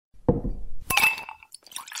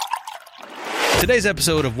Today's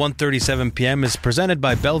episode of 1:37 p.m. is presented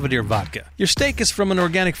by Belvedere Vodka. Your steak is from an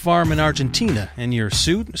organic farm in Argentina, and your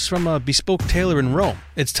suit is from a bespoke tailor in Rome.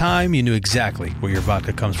 It's time you knew exactly where your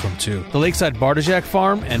vodka comes from, too. The Lakeside Bartężek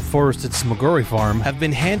farm and forested McCorvey farm have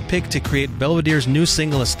been handpicked to create Belvedere's new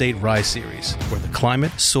single estate rye series, where the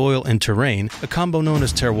climate, soil, and terrain, a combo known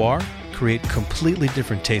as terroir, create completely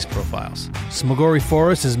different taste profiles. Smagori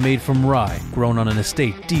Forest is made from rye, grown on an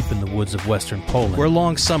estate deep in the woods of western Poland, where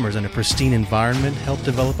long summers and a pristine environment help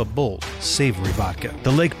develop a bold, savory vodka.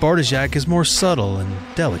 The Lake Bartężek is more subtle and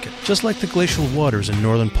delicate, just like the glacial waters in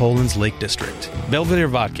northern Poland's Lake District. Belvedere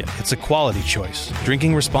Vodka, it's a quality choice.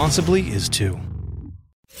 Drinking responsibly is too.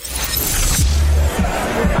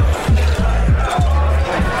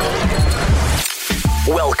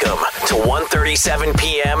 Welcome to 1:37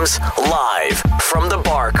 p.m.'s Live from the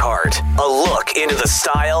Bar Cart. A look into the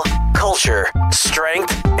style, culture,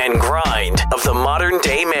 strength, and grind of the modern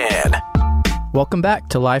day man. Welcome back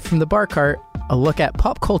to Live from the Bar Cart, a look at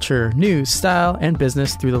pop culture, news, style, and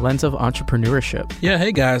business through the lens of entrepreneurship. Yeah,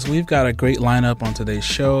 hey guys, we've got a great lineup on today's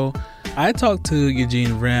show. I talked to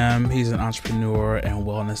Eugene Remm. He's an entrepreneur and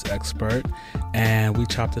wellness expert, and we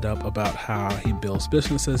chopped it up about how he builds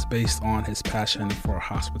businesses based on his passion for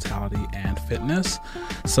hospitality and fitness.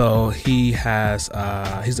 So he's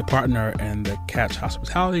a partner in the Catch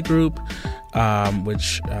Hospitality Group,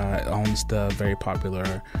 which owns the very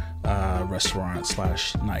popular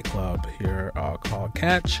restaurant/nightclub here called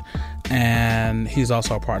Catch, and he's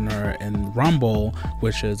also a partner in Rumble,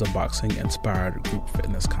 which is a boxing-inspired group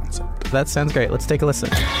fitness concept. That sounds great. Let's take a listen.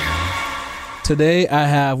 Today I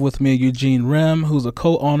have with me Eugene Remm, who's a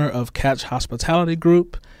co-owner of Catch Hospitality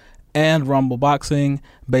Group and Rumble Boxing,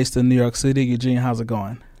 based in New York City. Eugene, how's it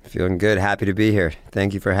going? Feeling good. Happy to be here.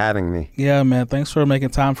 Thank you for having me. Yeah, man. Thanks for making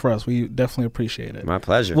time for us. We definitely appreciate it. My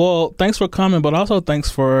pleasure. Well, thanks for coming, but also thanks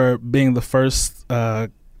for being the first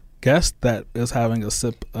guest that is having a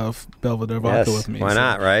sip of Belvedere vodka with me. Why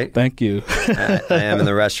not, right? Thank you. I am in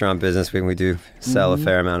the restaurant business. We do sell a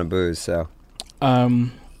fair amount of booze, so.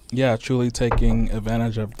 Yeah, truly taking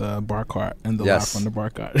advantage of the bar cart and the Live from the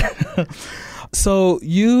Bar Cart. So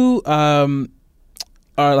you are,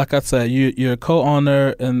 like I said, you're a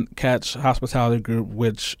co-owner in Catch Hospitality Group,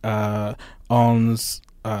 which owns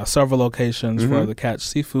several locations for the Catch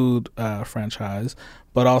Seafood franchise,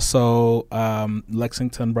 but also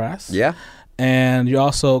Lexington Brass. Yeah. And you're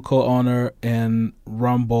also co-owner in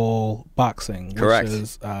Rumble Boxing, Correct. Which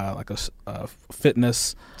is like a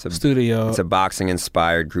fitness studio. It's a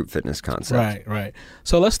boxing-inspired group fitness concept. Right.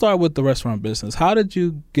 So let's start with the restaurant business. How did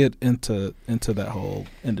you get into that whole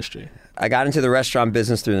industry? I got into the restaurant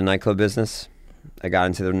business through the nightclub business. I got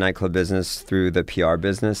into the nightclub business through the PR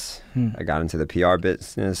business. I got into the PR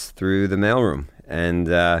business through the mailroom. And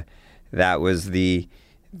that was the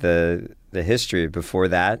history. Before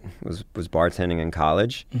that was bartending in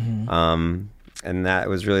college. And that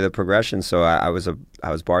was really the progression. So I was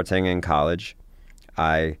bartending in college.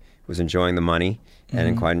 I was enjoying the money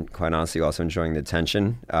and quite honestly also enjoying the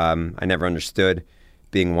attention. I never understood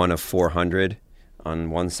being one of 400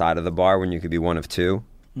 on one side of the bar when you could be one of two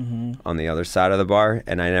on the other side of the bar.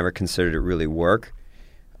 And I never considered it really work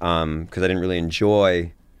because I didn't really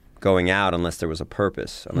enjoy going out unless there was a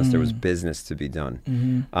purpose, unless there was business to be done.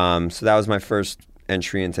 So that was my first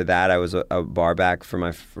entry into that. I was a bar back for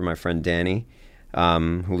my friend Danny,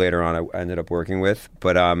 who later on I ended up working with.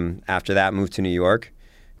 But after that, moved to New York,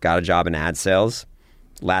 got a job in ad sales.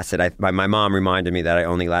 My mom reminded me that I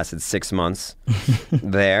only lasted 6 months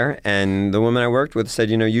there. And the woman I worked with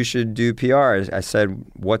said, you should do PR. I said,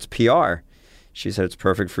 what's PR? She said, it's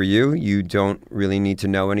perfect for you. You don't really need to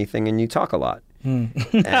know anything and you talk a lot. And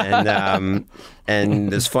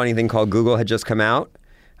this funny thing called Google had just come out.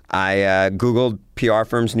 I Googled PR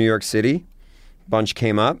firms New York City. Bunch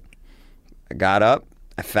came up. I got up.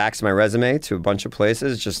 I faxed my resume to a bunch of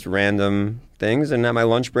places, just random things. And at my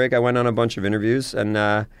lunch break, I went on a bunch of interviews.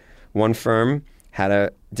 And one firm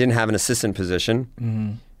didn't have an assistant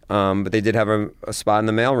position, but they did have a spot in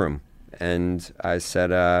the mailroom. And I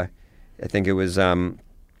said, I think it was...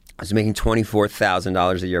 I was making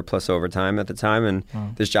 $24,000 a year plus overtime at the time, and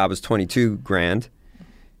this job was $22,000.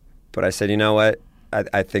 But I said, you know what?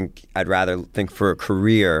 I think I'd rather think for a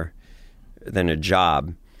career than a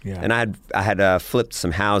job. Yeah. And I had flipped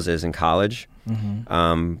some houses in college,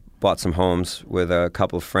 bought some homes with a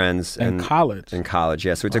couple of friends. In college? In college,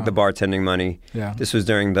 yeah. So we took the bartending money. Yeah. This was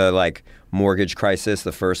during the mortgage crisis,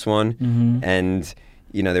 the first one, and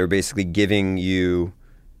they were basically giving you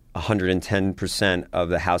 110% of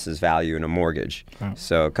the house's value in a mortgage. Wow.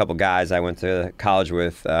 So a couple guys I went to college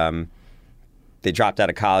with, they dropped out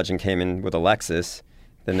of college and came in with a Lexus.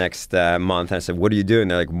 the next month. And I said, what are you doing?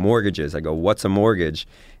 They're like, mortgages. I go, what's a mortgage?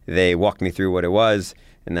 They walked me through what it was.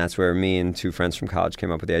 And that's where me and 2 friends from college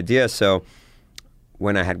came up with the idea. So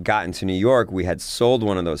when I had gotten to New York, we had sold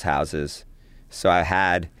one of those houses. So I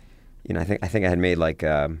had, I think I had made like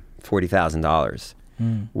 $40,000,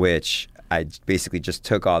 which I basically just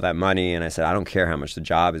took all that money and I said, I don't care how much the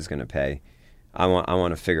job is going to pay. I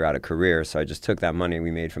want to figure out a career. So I just took that money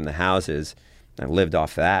we made from the houses and lived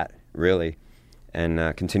off that, really,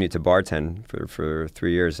 and continued to bartend for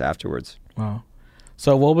 3 years afterwards. Wow.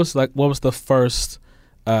 So what was the first,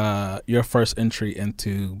 your first entry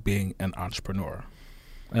into being an entrepreneur?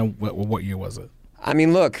 And what year was it? I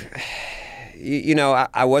mean, look,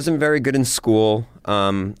 I wasn't very good in school.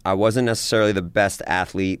 I wasn't necessarily the best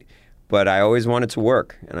athlete, but I always wanted to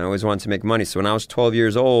work and I always wanted to make money. So when I was 12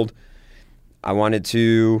 years old, I wanted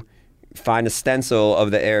to find a stencil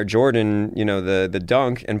of the Air Jordan, the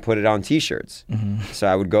Dunk, and put it on T-shirts. So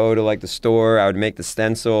I would go to like the store, I would make the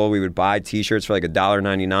stencil, we would buy T-shirts for like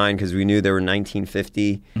 $1.99 because we knew they were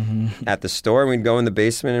 $19.50 at the store, and we'd go in the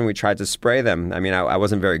basement and we tried to spray them. I mean, I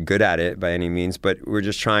wasn't very good at it by any means, but we're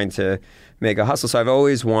just trying to make a hustle. So I've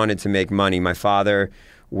always wanted to make money. My father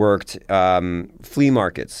worked flea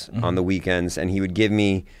markets on the weekends, and he would give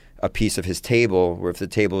me a piece of his table, where if the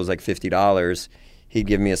table was like $50, he'd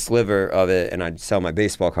give me a sliver of it and I'd sell my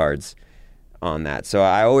baseball cards on that. So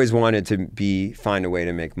I always wanted to find a way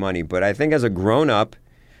to make money. But I think as a grown-up,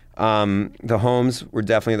 the homes were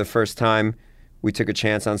definitely the first time we took a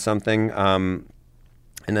chance on something. And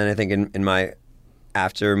then I think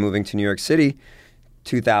after moving to New York City,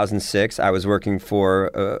 2006, I was working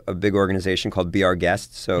for a big organization called Be Our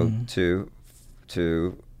Guest. So to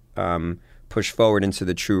push forward into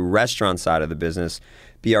the true restaurant side of the business,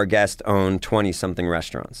 Be Our Guest owned 20-something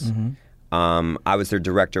restaurants. I was their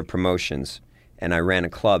director of promotions, and I ran a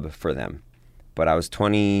club for them. But I was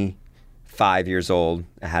 25 years old.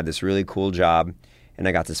 I had this really cool job, and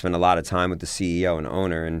I got to spend a lot of time with the CEO and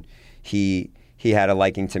owner. And he had a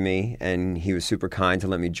liking to me, and he was super kind to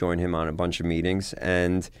let me join him on a bunch of meetings.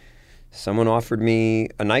 And someone offered me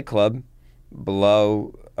a nightclub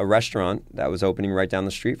below a restaurant that was opening right down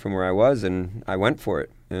the street from where I was, and I went for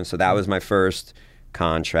it. And so that was my first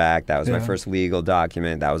contract. That was my first legal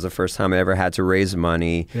document. That was the first time I ever had to raise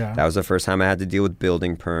money. That was the first time I had to deal with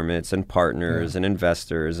building permits and partners and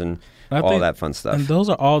investors and all that fun stuff. And those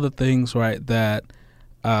are all the things, right, that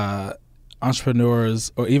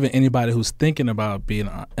entrepreneurs, or even anybody who's thinking about being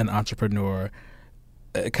an entrepreneur,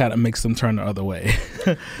 it kind of makes them turn the other way.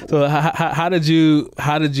 So how did you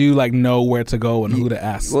like know where to go and who to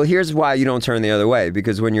ask? Well, here's why you don't turn the other way.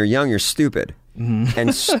 Because when you're young, you're stupid.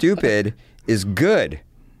 And stupid is good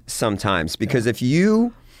sometimes. Because if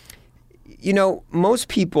most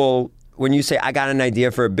people, when you say, I got an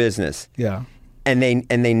idea for a business, and they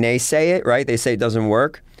naysay it, right? They say it doesn't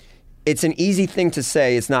work. It's an easy thing to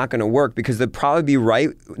say it's not going to work because they'll probably be right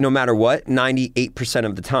no matter what, 98%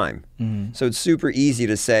 of the time. So it's super easy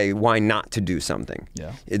to say why not to do something.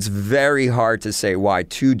 It's very hard to say why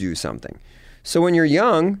to do something. So when you're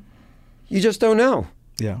young, you just don't know.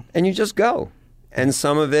 And you just go. And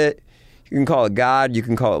some of it, you can call it God, you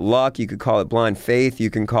can call it luck, you could call it blind faith, you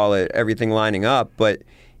can call it everything lining up. But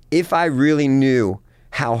if I really knew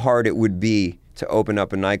how hard it would be to open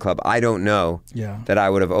up a nightclub, I don't know that I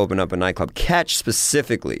would have opened up a nightclub. Catch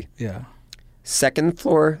specifically. Second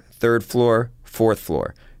floor, third floor, fourth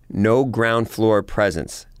floor. No ground floor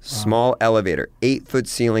presence. Small elevator. 8-foot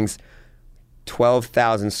ceilings.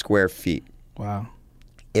 12,000 square feet. Wow.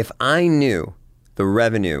 If I knew the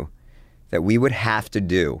revenue that we would have to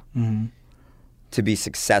do to be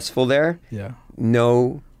successful there,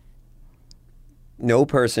 no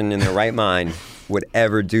person in their right mind would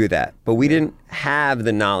ever do that. But we didn't have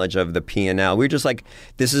the knowledge of the P&L. We were just like,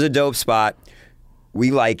 this is a dope spot.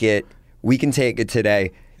 We like it. We can take it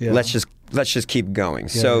today. Let's just keep going.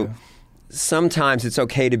 So sometimes it's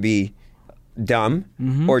okay to be dumb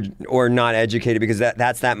or not educated, because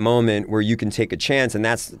that's that moment where you can take a chance, and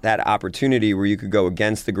that's that opportunity where you could go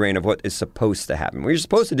against the grain of what is supposed to happen. What you're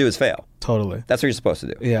supposed to do is fail. Totally. That's what you're supposed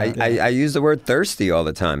to do. I use the word thirsty all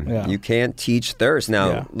the time. You can't teach thirst.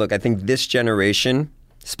 Now, look, I think this generation,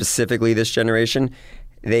 specifically this generation,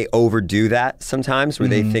 they overdo that sometimes, where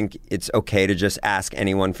they think it's okay to just ask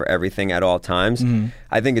anyone for everything at all times.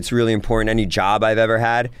 I think it's really important. Any job I've ever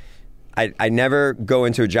had, I never go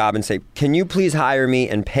into a job and say, can you please hire me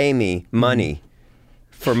and pay me money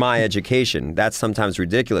for my education? That's sometimes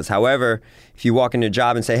ridiculous. However, if you walk into a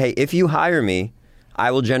job and say, hey, if you hire me,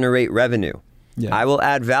 I will generate revenue. I will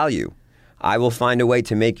add value. I will find a way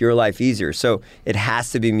to make your life easier. So it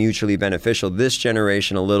has to be mutually beneficial. This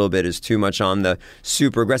generation a little bit is too much on the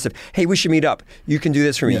super aggressive, hey, we should meet up. You can do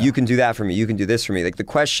this for me. You can do that for me. You can do this for me. Like the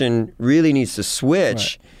question really needs to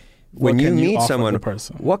switch. Right. When you meet someone,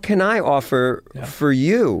 what can I offer for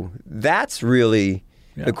you? That's really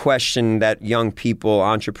the question that young people,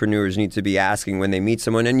 entrepreneurs need to be asking when they meet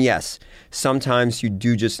someone. And yes, sometimes you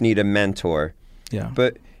do just need a mentor. Yeah.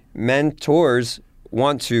 But mentors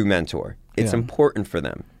want to mentor. It's important for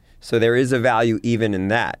them. So there is a value even in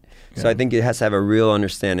that. So I think it has to have a real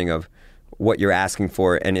understanding of what you're asking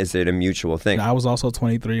for and is it a mutual thing. I was also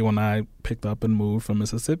 23 when I picked up and moved from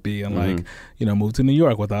Mississippi and moved to New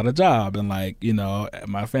York without a job. And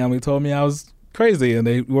my family told me I was crazy and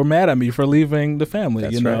they were mad at me for leaving the family.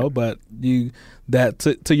 That's right. But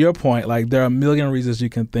to your point, there are a million reasons you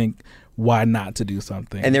can think why not to do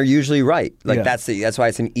something. And they're usually right. That's why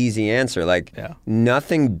it's an easy answer.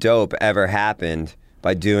 Nothing dope ever happened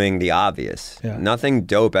by doing the obvious. Yeah. Nothing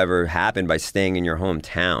dope ever happened by staying in your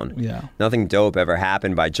hometown. Yeah. Nothing dope ever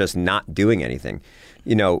happened by just not doing anything.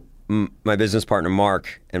 My business partner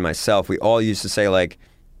Mark and myself, we all used to say well,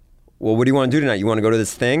 what do you want to do tonight? You want to go to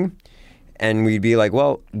this thing? And we'd be like,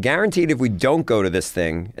 well, guaranteed if we don't go to this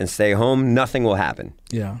thing and stay home, nothing will happen.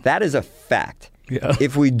 Yeah. That is a fact. Yeah.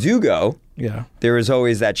 If we do go, there is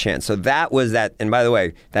always that chance. So that was that. And by the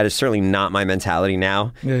way, that is certainly not my mentality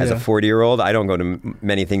now. As a 40-year-old, I don't go to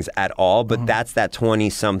many things at all, but that's that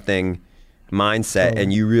 20-something mindset,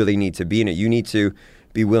 and you really need to be in it. You need to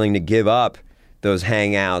be willing to give up those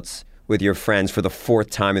hangouts with your friends for the 4th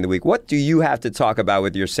time in the week. What do you have to talk about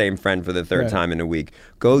with your same friend for the 3rd time in a week?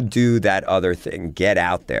 Go do that other thing. Get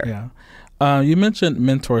out there. Yeah. You mentioned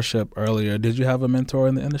mentorship earlier. Did you have a mentor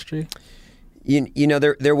in the industry?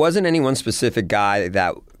 There wasn't any one specific guy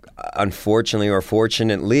that, unfortunately or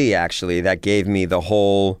fortunately, actually, that gave me the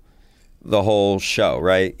whole show,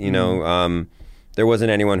 right? There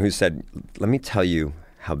wasn't anyone who said, "Let me tell you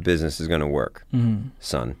how business is going to work,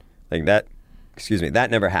 son." That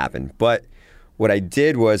never happened. But what I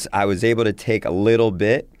did was I was able to take a little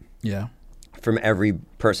bit from every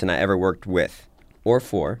person I ever worked with or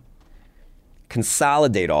for,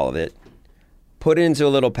 consolidate all of it, put it into a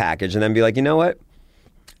little package, and then be like, you know what?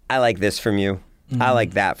 I like this from you. I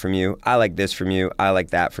like that from you. I like this from you. I like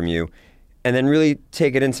that from you. And then really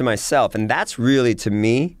take it into myself. And that's really, to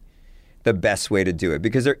me, the best way to do it,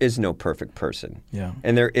 because there is no perfect person. Yeah.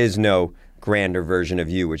 And there is no grander version of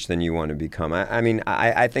you, which then you want to become.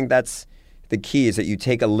 I think that's the key, is that you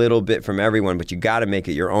take a little bit from everyone, but you got to make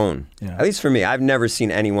it your own. Yeah. At least for me, I've never seen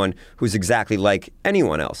anyone who's exactly like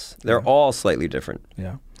anyone else. They're all slightly different.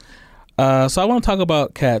 Yeah. So I want to talk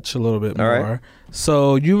about Catch a little bit more. Right.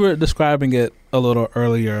 So you were describing it a little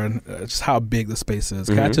earlier, and just how big the space is.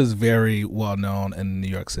 Catch is very well known in New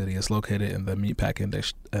York City. It's located in the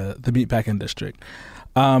Meatpacking District.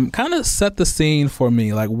 Kind of set the scene for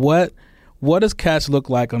me. What does Catch look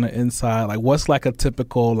like on the inside? What's a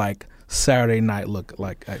typical Saturday night look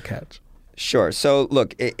like at Catch? Sure. So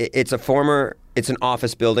look, it's an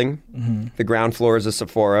office building. The ground floor is a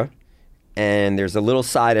Sephora. And there's a little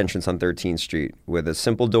side entrance on 13th Street with a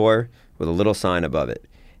simple door with a little sign above it.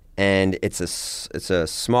 And it's a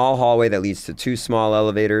small hallway that leads to 2 small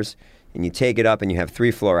elevators. And you take it up and you have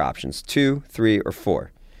 3 floor options, 2, 3, or 4.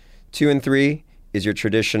 2 and 3 is your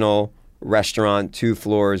traditional restaurant, 2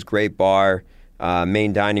 floors, great bar,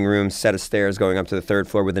 main dining room, set of stairs going up to the 3rd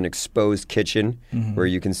floor with an exposed kitchen where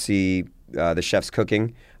you can see the chefs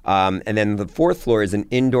cooking. And then the 4th floor is an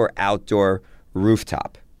indoor-outdoor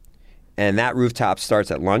rooftop. And that rooftop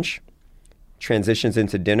starts at lunch, transitions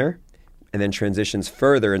into dinner, and then transitions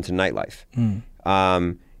further into nightlife.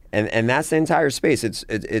 And that's the entire space.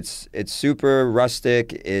 It's super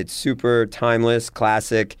rustic, it's super timeless,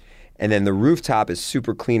 classic, and then the rooftop is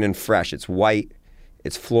super clean and fresh. It's white,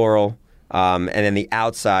 it's floral, and then the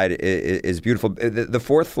outside is beautiful. The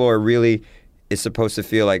 4th floor really is supposed to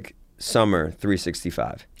feel like summer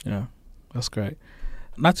 365. Yeah, that's great.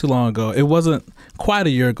 Not too long ago, it wasn't quite a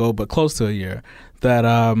year ago, but close to a year, that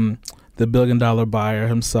the billion-dollar buyer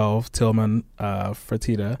himself, Tillman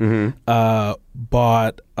Fertitta,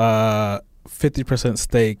 bought a 50%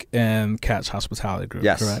 stake in Catch Hospitality Group.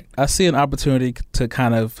 Yes. Correct? I see an opportunity to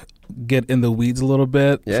kind of get in the weeds a little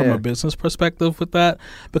bit from a business perspective with that,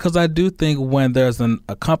 because I do think when there's a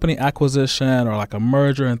company acquisition or a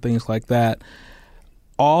merger and things like that,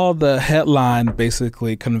 all the headline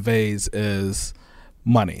basically conveys is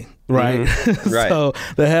money, right? Right. So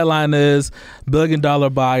the headline is billion-dollar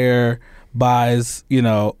buyer buys,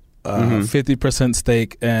 50%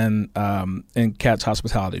 stake in Catch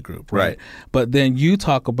Hospitality Group, right? But then you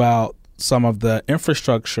talk about some of the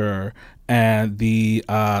infrastructure and the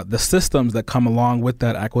systems that come along with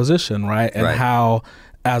that acquisition, right? And how,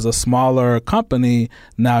 as a smaller company,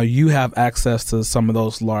 now you have access to some of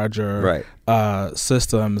those larger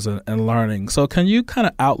systems and learning. So can you kind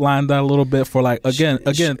of outline that a little bit for, like, again,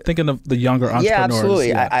 thinking of the younger entrepreneurs? Yeah,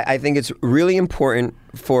 absolutely. I think it's really important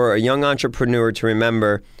for a young entrepreneur to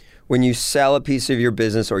remember, when you sell a piece of your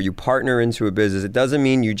business or you partner into a business, it doesn't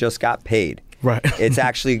mean you just got paid. Right. It's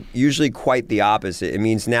actually usually quite the opposite. It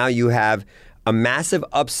means now you have a massive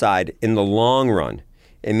upside in the long run.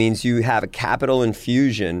 It means you have a capital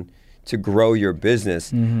infusion to grow your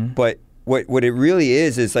business. But what it really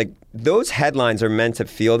is like, those headlines are meant to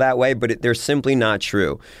feel that way, but they're simply not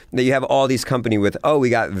true. That you have all these companies with,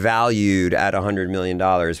 we got valued at $100 million.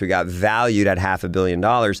 We got valued at $500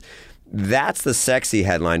 million. That's the sexy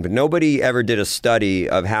headline, but nobody ever did a study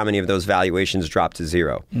of how many of those valuations dropped to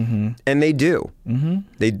zero. And they do.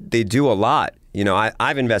 They do a lot. You know,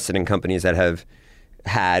 I've invested in companies that have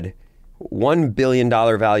had $1 billion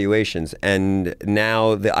valuations, and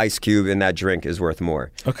now the ice cube in that drink is worth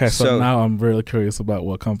more. Okay, so now I'm really curious about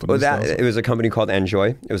what company. It was a company called Enjoy.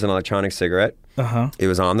 It was an electronic cigarette. It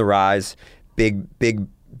was on the rise.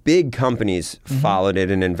 Big companies followed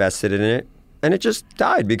it and invested in it, and it just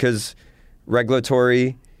died because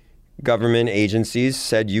regulatory government agencies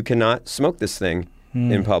said you cannot smoke this thing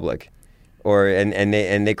in public, and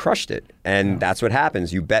they crushed it. And that's what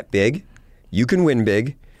happens. You bet big, you can win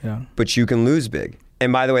big. But you can lose big.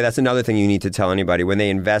 And by the way, that's another thing you need to tell anybody. When they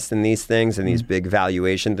invest in these things and these big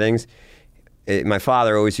valuation things, my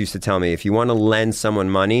father always used to tell me, if you want to lend someone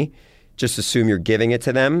money, just assume you're giving it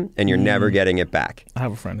to them and you're never getting it back. I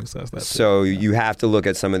have a friend who says that too. So you have to look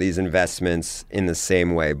at some of these investments in the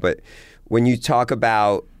same way. But when you talk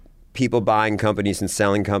about people buying companies and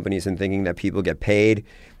selling companies and thinking that people get paid,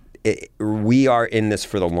 we are in this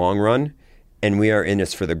for the long run. And we are in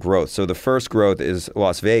this for the growth. So the first growth is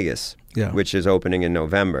Las Vegas, which is opening in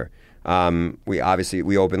November. We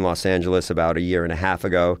opened Los Angeles about a year and a half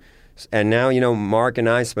ago. And now, you know, Mark and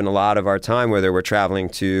I spend a lot of our time, whether we're traveling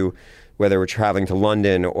to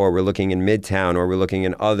London, or we're looking in Midtown, or we're looking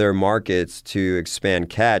in other markets to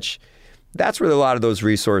expand catch. That's where a lot of those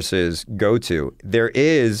resources go to. There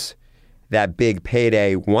is that big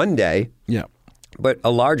payday one day. Yeah. But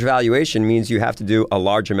a large valuation means you have to do a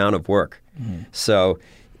large amount of work. So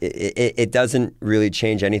it doesn't really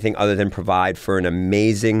change anything other than provide for an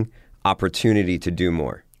amazing opportunity to do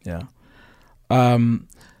more. Yeah.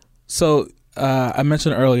 So I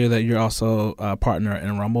mentioned earlier that you're also a partner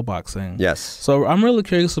in Rumble Boxing. Yes. So I'm really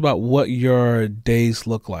curious about what your days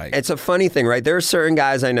look like. It's a funny thing, right? There are certain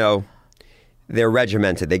guys I know, they're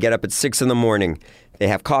regimented. They get up at 6 a.m. They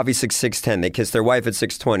have coffee 6:10. They kiss their wife at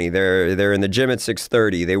 6:20. They're in the gym at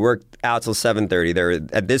 6:30. They work out till 7:30. They're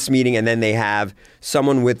at this meeting, and then they have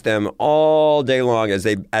someone with them all day long as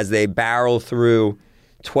they barrel through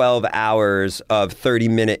 12 hours of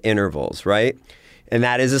 30-minute intervals, right? And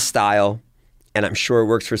that is a style, and I'm sure it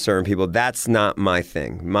works for certain people. That's not my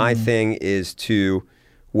thing. My thing is to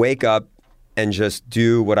wake up and just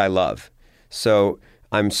do what I love. So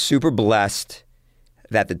I'm super blessed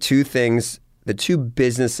that the two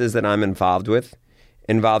businesses that I'm involved with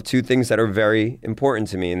involve two things that are very important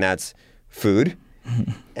to me, and that's food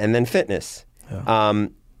and then fitness. Yeah.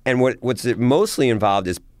 And what's mostly involved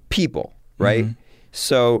is people, right?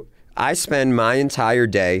 So I spend my entire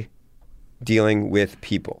day dealing with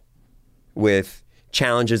people, with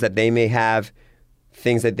challenges that they may have,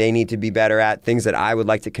 things that they need to be better at, things that I would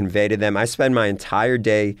like to convey to them. I spend my entire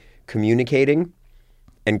day communicating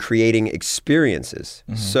and creating experiences.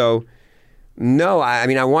 So no, I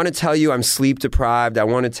mean, I want to tell you I'm sleep deprived. I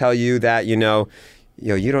want to tell you that, you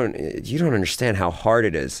don't understand how hard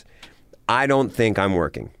it is. I don't think I'm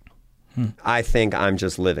working. I think I'm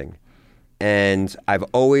just living. And I've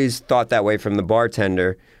always thought that way from the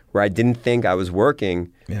bartender, where I didn't think I was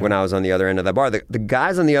working when I was on the other end of that bar. The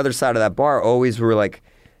guys on the other side of that bar always were like,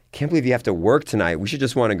 can't believe you have to work tonight. We should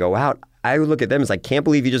just want to go out. I would look at them as like, can't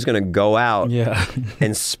believe you're just going to go out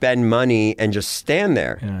and spend money and just stand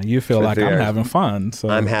there. Yeah, you feel like I'm having fun. So.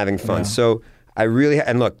 I'm having fun. Yeah. So I really,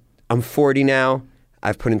 and look, I'm 40 now.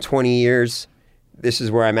 I've put in 20 years. This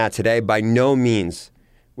is where I'm at today. By no means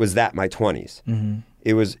was that my 20s.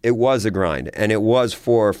 It was a grind, and it was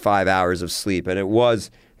 4 or 5 hours of sleep, and it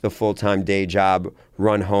was the full-time day job,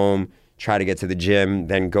 run home, try to get to the gym,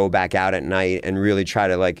 then go back out at night and really try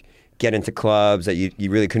to like get into clubs that you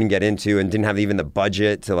really couldn't get into and didn't have even the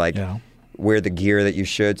budget to wear the gear that you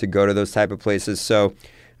should to go to those type of places. So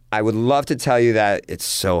I would love to tell you that it's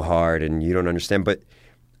so hard and you don't understand, but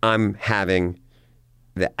I'm having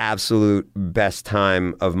the absolute best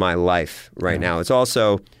time of my life right now. It's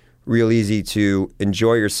also real easy to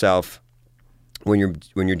enjoy yourself when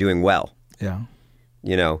you're doing well. Yeah.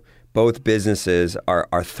 You know, both businesses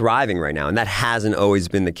are thriving right now, and that hasn't always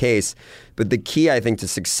been the case. But the key, I think, to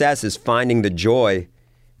success is finding the joy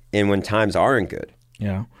in when times aren't good.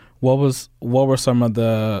 Yeah. What were some of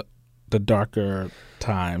the darker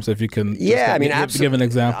times, if you can give an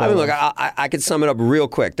example? I mean, look, I could sum it up real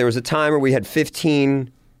quick. There was a time where we had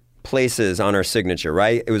 15 places on our signature,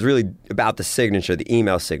 right? It was really about the signature, the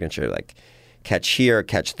email signature, like catch here,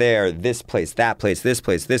 catch there, this place,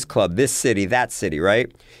 this club, this city, that city,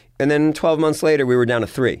 right? And then 12 months later, we were down to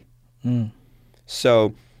 3.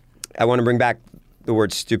 So I want to bring back the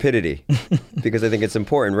word stupidity because I think it's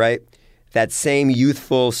important, right? That same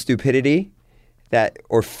youthful stupidity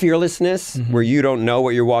or fearlessness where you don't know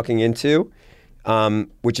what you're walking into,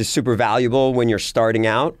 which is super valuable when you're starting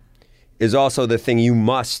out, is also the thing you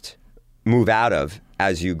must move out of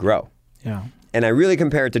as you grow. Yeah. And I really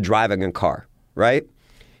compare it to driving a car, right?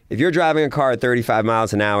 If you're driving a car at 35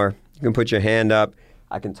 miles an hour, you can put your hand up,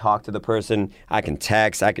 I can talk to the person, I can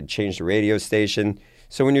text, I can change the radio station.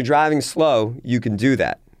 So when you're driving slow, you can do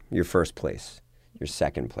that. Your first place, your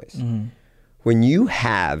second place. When you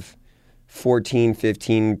have 14,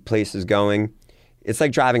 15 places going, it's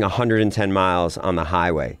like driving 110 miles on the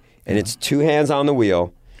highway. And it's 2 hands on the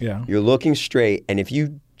wheel. Yeah. You're looking straight. And if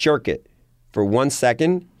you jerk it for 1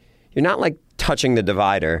 second, you're not like touching the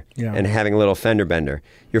divider and having a little fender bender.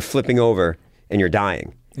 You're flipping over and you're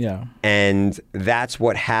dying. Yeah. And that's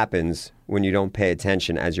what happens when you don't pay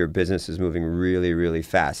attention as your business is moving really, really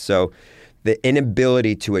fast. So the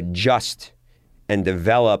inability to adjust and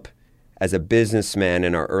develop as a businessman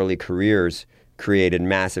in our early careers created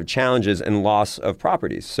massive challenges and loss of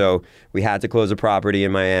properties. So we had to close a property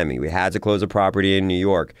in Miami. We had to close a property in New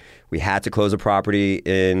York. We had to close a property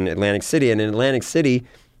in Atlantic City. And in Atlantic City,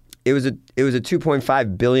 it was a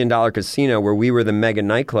 $2.5 billion casino where we were the mega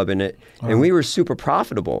nightclub in it, and we were super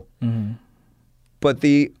profitable. But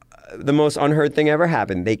the most unheard thing ever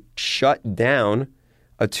happened. They shut down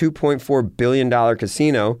a $2.4 billion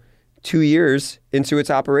casino 2 years into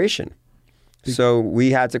its operation. So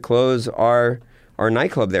we had to close our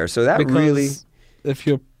nightclub there. So that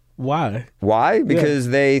why? Why? Because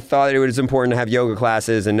they thought it was important to have yoga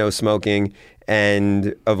classes and no smoking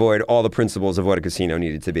and avoid all the principles of what a casino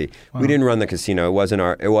needed to be. We didn't run the casino. It wasn't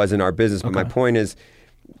our business. But my point is,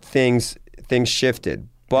 things shifted.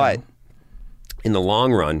 But in the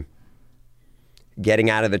long run,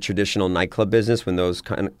 getting out of the traditional nightclub business when those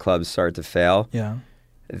kind of clubs start to fail,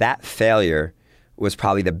 that failure was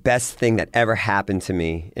probably the best thing that ever happened to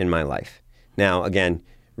me in my life. Now, again,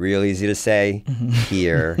 real easy to say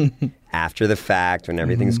here, after the fact, when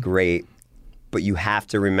everything's great, but you have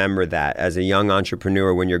to remember that as a young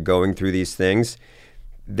entrepreneur, when you're going through these things,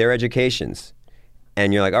 they're educations.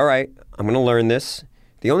 And you're like, all right, I'm going to learn this.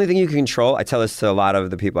 The only thing you can control, I tell this to a lot of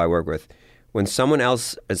the people I work with, when something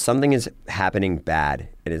is happening bad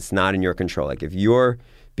and it's not in your control, like if you're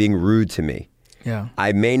being rude to me,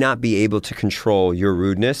 I may not be able to control your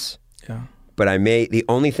rudeness, but the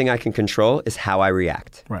only thing I can control is how I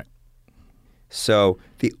react. Right. So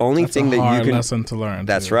the only thing that you can... That's a hard lesson to learn.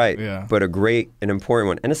 That's right. Yeah. But a great and important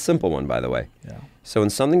one, and a simple one, by the way. Yeah. So when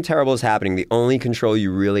something terrible is happening, the only control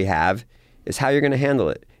you really have is how you're going to handle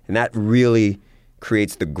it. And that really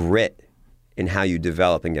creates the grit in how you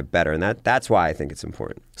develop and get better. And that's why I think it's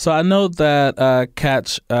important. So I know that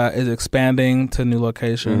Catch is expanding to new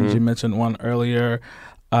locations. You mentioned one earlier.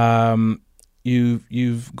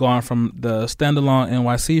 You've gone from the standalone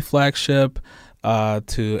NYC flagship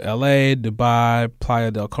to LA, Dubai,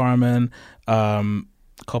 Playa del Carmen, a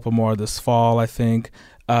couple more this fall, I think.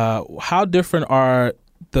 How different are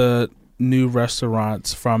the new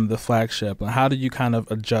restaurants from the flagship, and how do you kind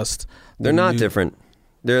of adjust? They're not different.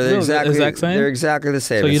 They're exactly the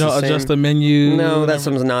same. So you don't adjust the menu? No, that's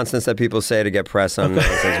some nonsense that people say to get press on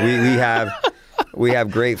nonsense. We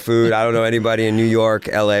have great food. I don't know anybody in New York,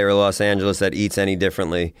 LA, or Los Angeles that eats any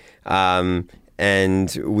differently.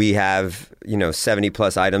 And we have 70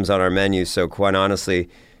 plus items on our menu. So quite honestly,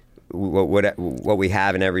 what we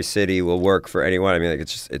have in every city will work for anyone. I mean, like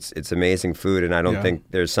it's amazing food, and I don't think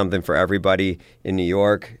there's something for everybody in New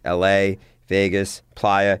York, LA, Vegas,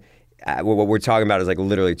 Playa. What we're talking about is like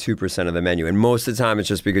literally 2% of the menu. And most of the time it's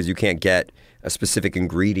just because you can't get a specific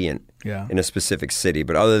ingredient in a specific city.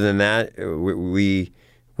 But other than that, we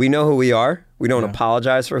know who we are. We don't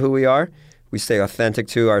apologize for who we are. We stay authentic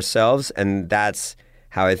to ourselves. And that's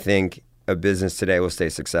how I think a business today will stay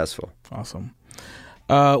successful. Awesome.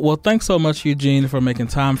 Well, thanks so much, Eugene, for making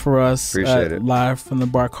time for us. Appreciate it. Live from the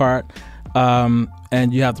Bar Cart.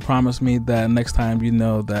 And you have to promise me that next time you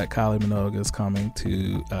know that Kylie Minogue is coming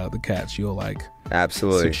to the Catch, you'll like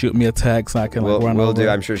absolutely shoot me a text. I can run we'll over. do.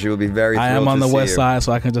 I'm sure she will be very thrilled I am on to the see west you. side,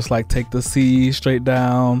 so I can just like take the C straight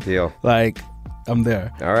down. Deal. Like I'm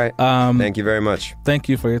there. All right. Thank you very much. Thank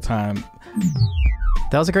you for your time.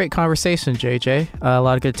 That was a great conversation, JJ. A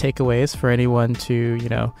lot of good takeaways for anyone to,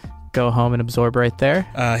 go home and absorb right there.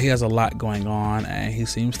 He has a lot going on, and he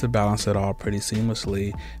seems to balance it all pretty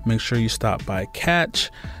seamlessly. Make sure you stop by Catch,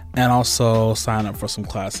 and also sign up for some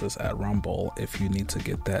classes at Rumble if you need to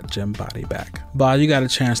get that gym body back. Bob, you got a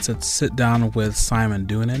chance to sit down with Simon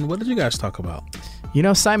Doonan. What did you guys talk about?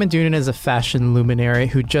 Simon Doonan is a fashion luminary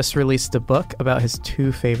who just released a book about his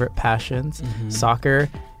two favorite passions, soccer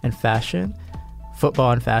and fashion.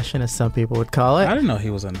 Football and fashion, as some people would call it. I didn't know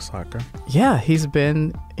he was into soccer. Yeah, he's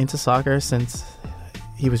been into soccer since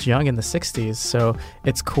he was young in the 60s. So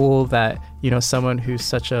it's cool that, someone who's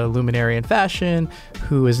such a luminary in fashion,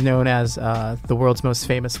 who is known as the world's most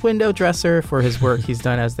famous window dresser for his work he's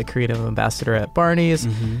done as the creative ambassador at Barneys,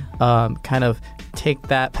 kind of take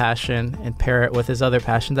that passion and pair it with his other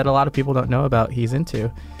passion that a lot of people don't know about he's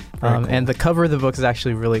into. Cool. And the cover of the book is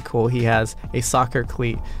actually really cool. He has a soccer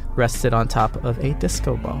cleat rested on top of a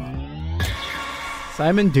disco ball.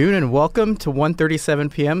 Simon Doonan, welcome to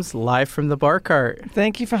 1:37 p.m.'s Live from the Bar Cart.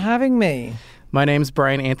 Thank you for having me. My name's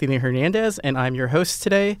Brian Anthony Hernandez, and I'm your host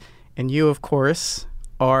today. And you, of course,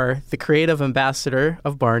 are the creative ambassador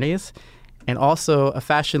of Barneys and also a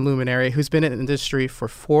fashion luminary who's been in the industry for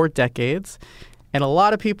 4 decades. And a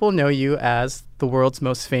lot of people know you as the world's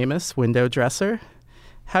most famous window dresser.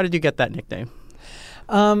 How did you get that nickname?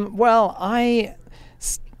 Well, I,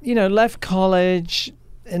 left college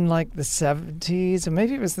in like the 70s, or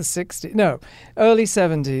maybe it was the 60s. No, early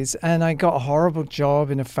 70s. And I got a horrible job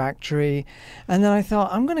in a factory. And then I thought,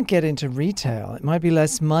 I'm going to get into retail. It might be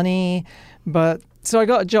less money, but... So I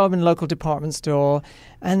got a job in a local department store,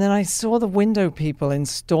 and then I saw the window people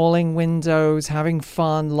installing windows, having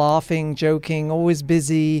fun, laughing, joking, always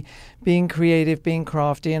busy, being creative, being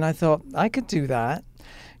crafty. And I thought, I could do that.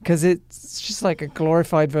 Because it's just like a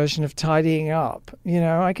glorified version of tidying up.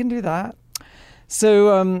 I can do that.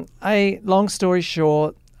 So long story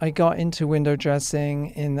short, I got into window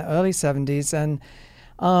dressing in the early 70s. And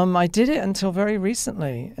I did it until very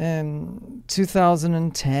recently.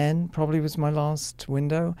 2010 probably was my last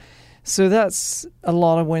window. So that's a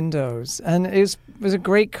lot of windows. And it was a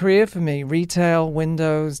great career for me. Retail,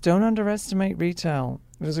 windows. Don't underestimate retail.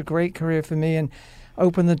 It was a great career for me and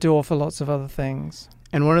opened the door for lots of other things.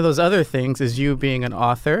 And one of those other things is you being an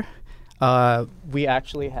author. We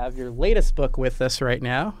actually have your latest book with us right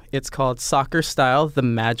now. It's called Soccer Style, The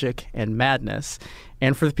Magic and Madness.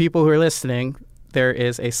 And for the people who are listening, there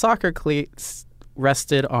is a soccer cleat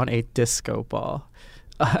rested on a disco ball.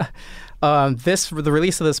 The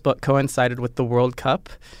release of this book coincided with the World Cup.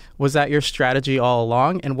 Was that your strategy all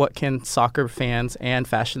along? And what can soccer fans and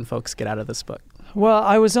fashion folks get out of this book? Well,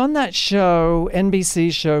 I was on that show,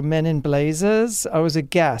 NBC show, Men in Blazers. I was a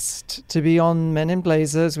guest to be on Men in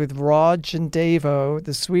Blazers with Raj and Davo,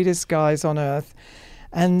 the sweetest guys on earth.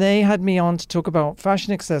 And they had me on to talk about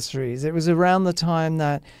fashion accessories. It was around the time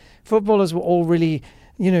that footballers were all really,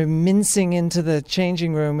 mincing into the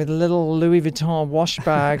changing room with a little Louis Vuitton wash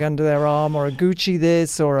bag under their arm, or a Gucci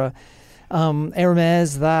this, or a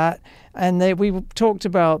Hermes that. And we talked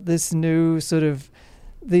about this new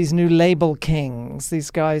these new label kings,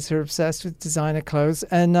 these guys who are obsessed with designer clothes.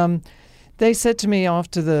 And they said to me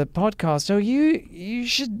after the podcast, you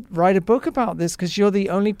should write a book about this because you're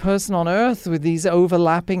the only person on earth with these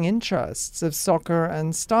overlapping interests of soccer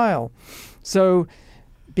and style. So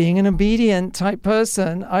being an obedient type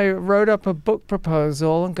person, I wrote up a book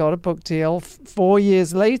proposal and got a book deal. 4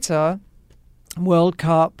 years later, World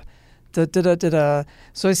Cup,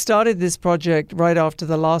 So I started this project right after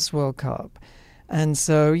the last World Cup. And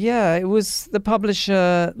so, it was the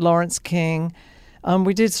publisher, Lawrence King.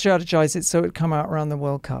 We did strategize it so it would come out around the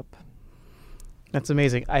World Cup. That's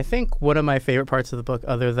amazing. I think one of my favorite parts of the book,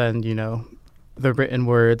 other than, the written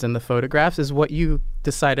words and the photographs, is what you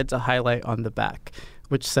decided to highlight on the back,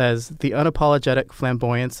 which says, the unapologetic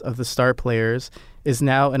flamboyance of the star players is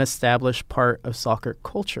now an established part of soccer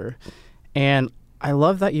culture. And I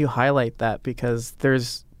love that you highlight that because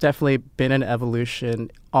there's definitely been an evolution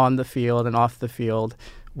on the field and off the field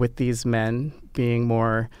with these men being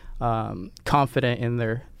more confident in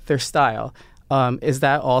their style. Is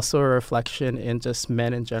that also a reflection in just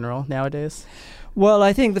men in general nowadays? Well,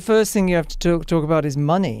 I think the first thing you have to talk about is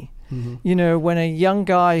money. Mm-hmm. When a young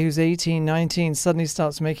guy who's 18, 19 suddenly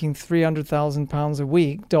starts making £300,000 a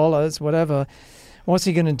week, dollars, whatever, what's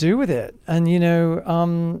he going to do with it? And,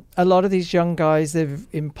 a lot of these young guys, they're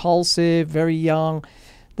impulsive, very young.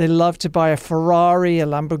 They love to buy a Ferrari, a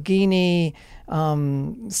Lamborghini,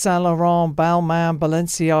 Saint Laurent, Balmain,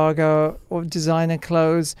 Balenciaga, or designer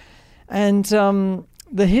clothes. And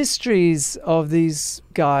the histories of these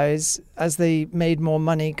guys as they made more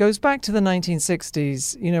money goes back to the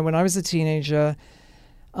 1960s. When I was a teenager,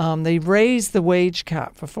 they raised the wage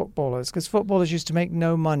cap for footballers because footballers used to make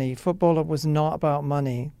no money. Footballer was not about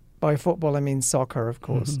money. By football, I mean soccer, of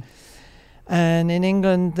course. Mm-hmm. And in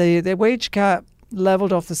England, the wage cap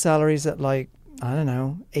leveled off the salaries at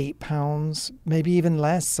 £8, maybe even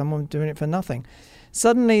less. Someone doing it for nothing.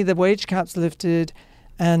 Suddenly, the wage cap's lifted,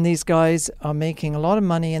 and these guys are making a lot of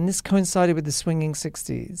money, and this coincided with the swinging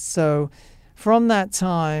 60s. So from that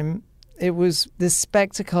time, it was this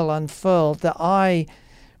spectacle unfurled that I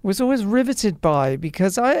was always riveted by,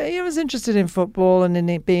 because I was interested in football and in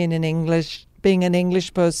it being an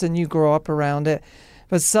English person, you grow up around it.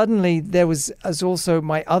 But suddenly there was as also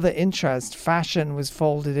my other interest, fashion was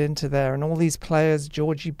folded into there, and all these players,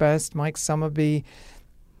 Georgie Best, Mike Summerby,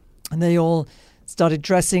 and they all started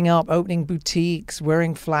dressing up, opening boutiques,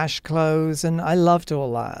 wearing flash clothes, and I loved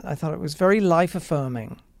all that. I thought it was very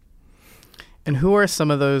life-affirming. And who are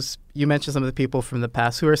some of those, you mentioned some of the people from the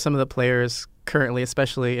past, who are some of the players currently,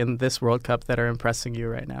 especially in this World Cup, that are impressing you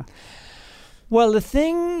right now? Well, the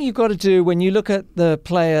thing you've got to do when you look at the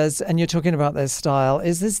players and you're talking about their style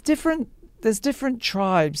is there's different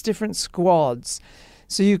tribes, different squads.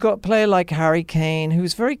 So you've got a player like Harry Kane,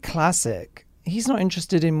 who's very classic. He's not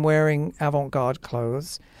interested in wearing avant-garde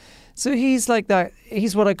clothes. So he's like that.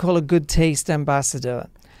 He's what I call a good taste ambassador.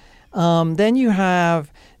 Then you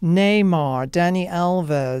have Neymar, Dani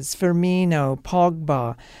Alves, Firmino,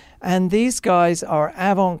 Pogba. And these guys are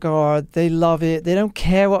avant-garde. They love it. They don't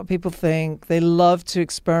care what people think. They love to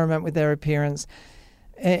experiment with their appearance.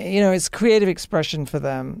 It's creative expression for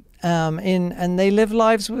them. And they live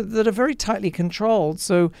lives that are very tightly controlled.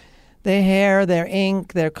 So their hair, their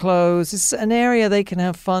ink, their clothes, it's an area they can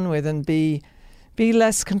have fun with and be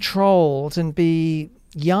less controlled and be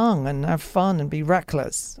young and have fun and be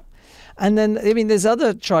reckless. And then, there's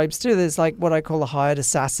other tribes too. There's like what I call the hired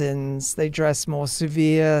assassins. They dress more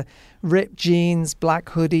severe, ripped jeans, black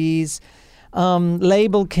hoodies,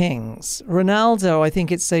 label kings. Ronaldo, I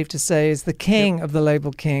think it's safe to say, is the king of the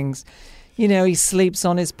label kings. He sleeps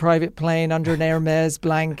on his private plane under an Hermes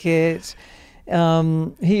blanket.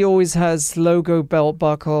 He always has logo belt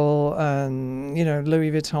buckle and,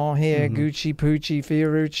 Louis Vuitton here, Gucci, Pucci,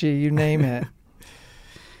 Fiorucci, you name it.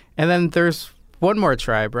 And then there's one more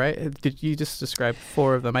tribe, right? Did you just describe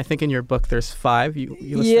 4 of them? I think in your book there's 5. You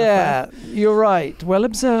list 5? You're right. Well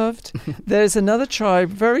observed. There's another tribe,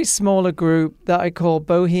 very smaller group that I call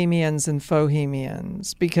Bohemians and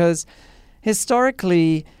Fohemians, because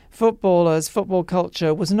historically football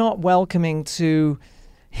culture was not welcoming to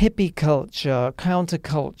hippie culture,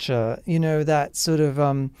 counterculture, that sort of,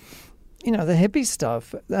 the hippie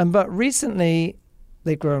stuff. But recently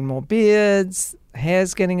they've grown more beards,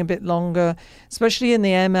 hair's getting a bit longer, especially in the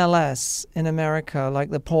MLS in America, like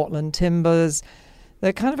the Portland Timbers.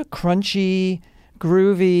 They're kind of a crunchy,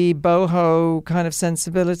 groovy, boho kind of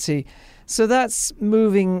sensibility. So that's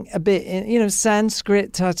moving a bit in,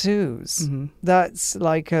 Sanskrit tattoos. Mm-hmm. That's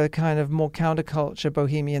like a kind of more counterculture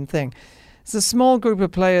bohemian thing. It's a small group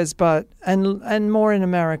of players, but and more in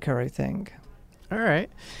America, I think. All right.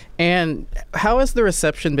 And how has the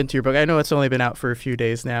reception been to your book? I know it's only been out for a few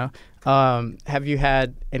days now. Have you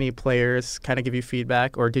had any players kind of give you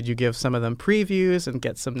feedback, or did you give some of them previews and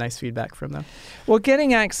get some nice feedback from them? Well,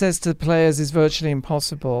 getting access to players is virtually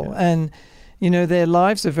impossible. Yeah. And, their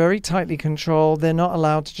lives are very tightly controlled. They're not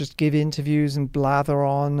allowed to just give interviews and blather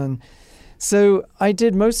on. And so I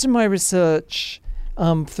did most of my research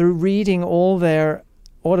through reading all their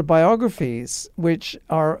autobiographies, which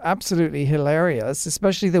are absolutely hilarious,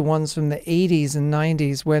 especially the ones from the 80s and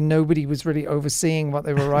 90s where nobody was really overseeing what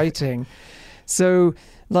they were writing. So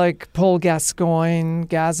like Paul Gascoigne,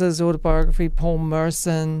 Gazza's autobiography, Paul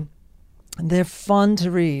Merson, they're fun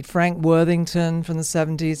to read. Frank Worthington from the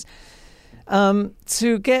 70s.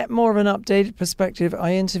 To get more of an updated perspective,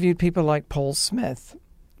 I interviewed people like Paul Smith.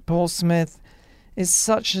 Paul Smith is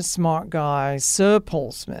such a smart guy, Sir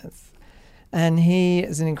Paul Smith. And he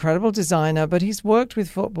is an incredible designer, but he's worked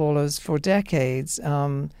with footballers for decades,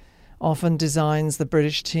 often designs the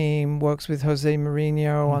British team, works with Jose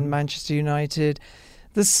Mourinho on Manchester United,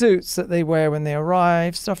 the suits that they wear when they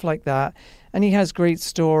arrive, stuff like that. And he has great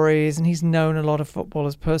stories, and he's known a lot of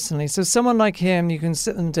footballers personally. So someone like him, you can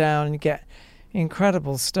sit them down and get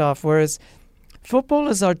incredible stuff, whereas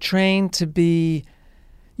footballers are trained to be,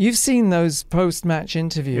 You've seen those post-match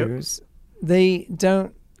interviews. Yep. They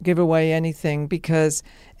don't give away anything because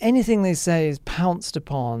anything they say is pounced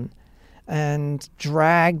upon and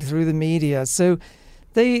dragged through the media. So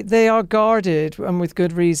they are guarded, and with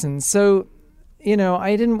good reason. So,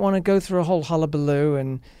 I didn't want to go through a whole hullabaloo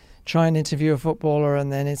and try and interview a footballer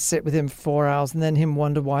and then sit with him for 4 hours and then him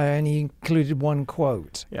wonder why I only included one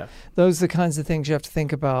quote. Yeah. Those are the kinds of things you have to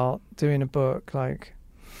think about doing a book, like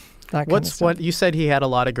that kind of stuff. What you said he had a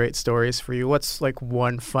lot of great stories for you. What's like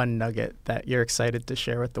one fun nugget that you're excited to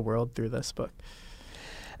share with the world through this book?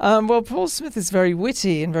 Well, Paul Smith is very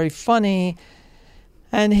witty and very funny,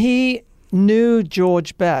 and he knew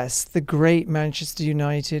George Best, the great Manchester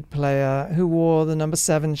United player who wore the number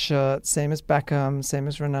 7 shirt, same as Beckham, same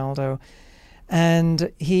as Ronaldo.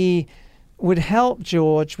 And he would help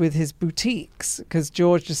George with his boutiques because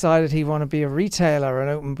George decided he wanted to be a retailer and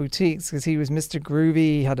open boutiques because he was Mr.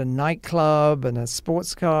 Groovy. He had a nightclub and a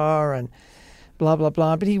sports car and blah, blah,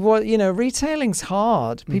 blah. But he was, retailing's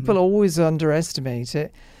hard. People always underestimate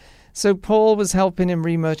it. So Paul was helping him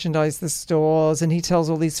re-merchandise the stores, and he tells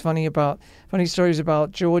all these funny stories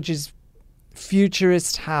about George's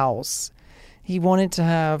futurist house. He wanted to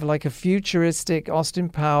have like a futuristic Austin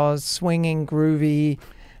Powers swinging groovy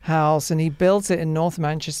house, and he built it in North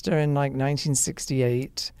Manchester in like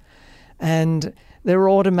 1968. And there were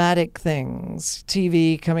automatic things,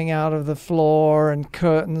 TV coming out of the floor and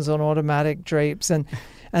curtains on automatic drapes, and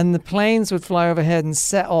the planes would fly overhead and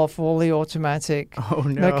set off all the automatic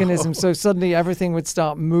mechanisms. So suddenly everything would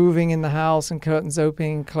start moving in the house and curtains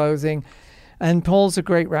opening and closing. And Paul's a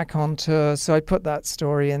great raconteur, so I put that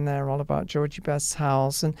story in there all about Georgie Best's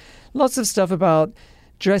house. And lots of stuff about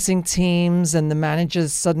dressing teams, and the manager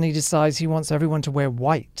suddenly decides he wants everyone to wear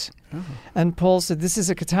white. Oh. And Paul said, this is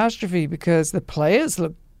a catastrophe because the players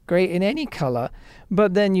look great in any color,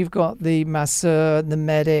 but then you've got the masseur, the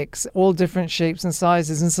medics, all different shapes and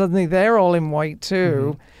sizes, and suddenly they're all in white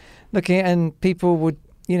too. And people would,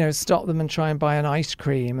 stop them and try and buy an ice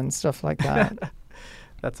cream and stuff like that.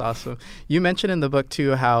 That's awesome. You mentioned in the book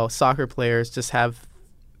too how soccer players just have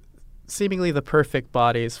seemingly the perfect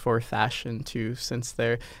bodies for fashion too, since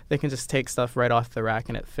they can just take stuff right off the rack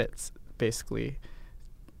and it fits basically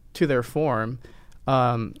to their form.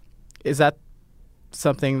 Is that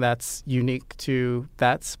something that's unique to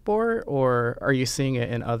that sport, or are you seeing it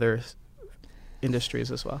in other industries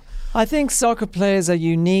as well? I think soccer players are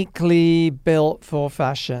uniquely built for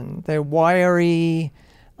fashion. They're wiry,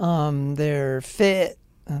 they're fit,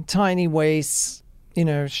 tiny waists,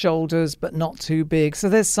 shoulders, but not too big. So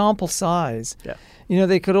there's sample size. Yeah.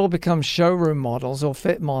 They could all become showroom models or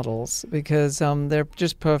fit models because they're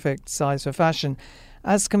just perfect size for fashion,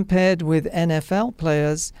 as compared with NFL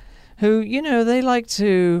players who, they like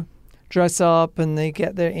to dress up and they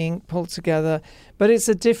get their ink pulled together, but it's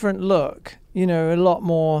a different look, a lot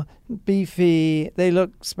more beefy. They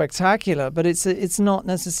look spectacular, but it's not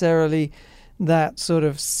necessarily that sort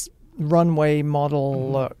of runway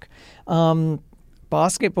model look.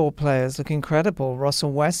 Basketball players look incredible.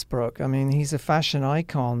 Russell Westbrook, I mean, he's a fashion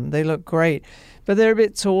icon. They look great, but they're a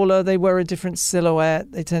bit taller. They wear a different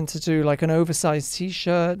silhouette. They tend to do like an oversized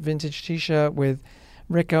T-shirt, vintage T-shirt with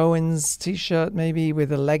Rick Owens T-shirt maybe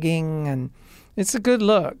with a legging, and it's a good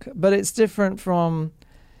look, but it's different from,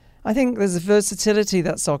 I think there's a versatility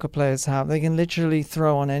that soccer players have. They can literally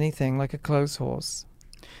throw on anything like a clothes horse.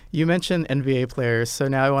 You mentioned NBA players, so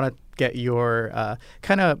now I want to get your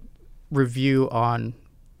kind of review on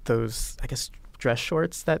those, I guess, dress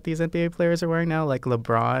shorts that these NBA players are wearing now, like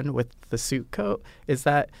LeBron with the suit coat. Is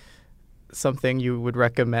that something you would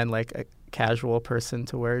recommend like a casual person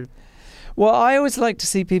to wear? Well, I always like to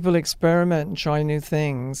see people experiment and try new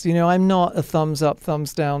things. I'm not a thumbs up,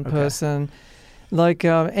 thumbs down person. Like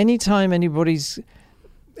anytime anybody's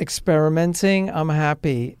experimenting, I'm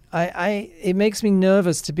happy. It makes me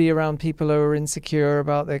nervous to be around people who are insecure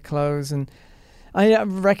about their clothes, and I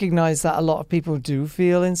recognize that a lot of people do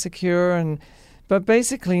feel insecure, but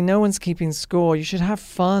basically no one's keeping score. You should have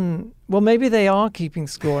fun. Well, maybe they are keeping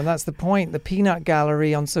score, and that's the point. The peanut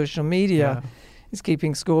gallery on social media is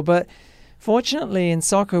keeping score, but fortunately, in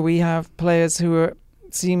soccer, we have players who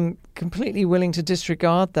seem completely willing to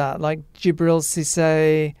disregard that, like Djibril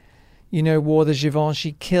Cissé, wore the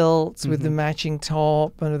Givenchy kilts with the matching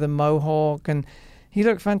top and the mohawk, and he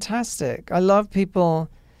looked fantastic. I love people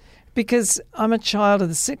because I'm a child of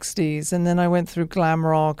the 60s, and then I went through glam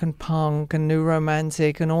rock and punk and new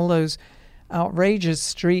romantic and all those outrageous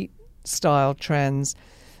street-style trends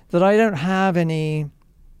that I don't have any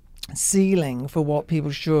ceiling for what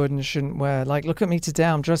people should and shouldn't wear. Like, look at me today.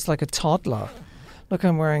 I'm dressed like a toddler. Look,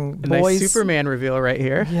 I'm wearing a nice Superman reveal right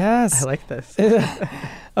here. Yes. I like this.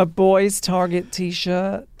 a boys Target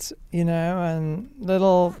T-shirt, and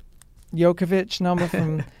little Jokovic number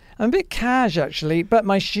from. I'm a bit cash actually, but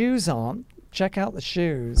my shoes aren't. Check out the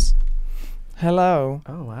shoes. Hello.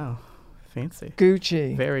 Oh wow, fancy.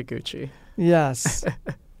 Gucci. Very Gucci. Yes.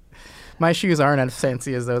 My shoes aren't as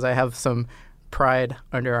fancy as those. I have some Pride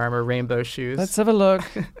Under Armour rainbow shoes. Let's have a look.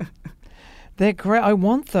 They're great. I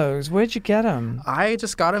want those. Where'd you get them? I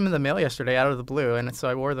just got them in the mail yesterday out of the blue, and so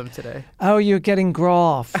I wore them today. Oh, you're getting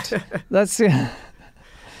graft. That's.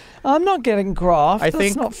 I'm not getting graft.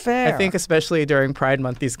 That's not fair. I think especially during Pride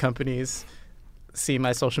Month, these companies see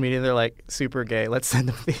my social media and they're like, super gay. Let's send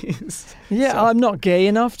them these. Yeah, So- I'm not gay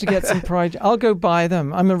enough to get some Pride. I'll go buy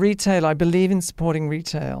them. I'm a retailer. I believe in supporting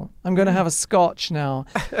retail. I'm going to have a scotch now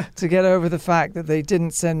to get over the fact that they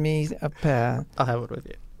didn't send me a pair. I'll have it with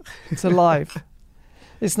you. It's alive.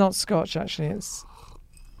 It's not scotch, actually. It's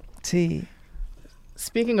tea.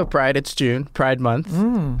 Speaking of Pride, it's June, Pride Month.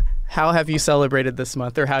 Mm. How have you celebrated this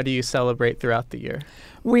month, or how do you celebrate throughout the year?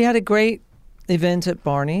 We had a great event at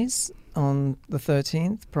Barneys on the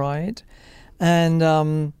 13th, Pride. And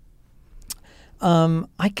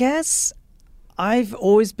I guess I've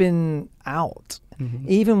always been out,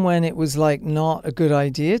 even when it was like not a good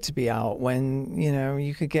idea to be out, when,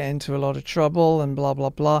 you could get into a lot of trouble and blah,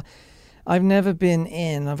 blah, blah. I've never been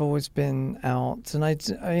in. I've always been out. And I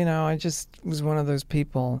just was one of those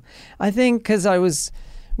people. I think because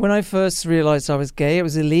when I first realized I was gay, it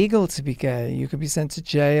was illegal to be gay. You could be sent to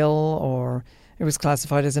jail, or it was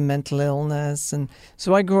classified as a mental illness. And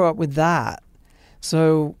so I grew up with that.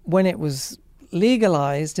 So when it was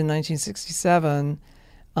legalized in 1967,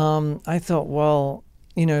 I thought, well,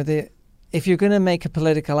 if you're going to make a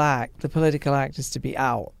political act, the political act is to be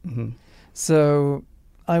out. Mm-hmm. So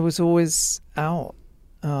I was always out,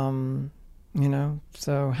 so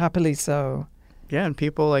happily so. Yeah, and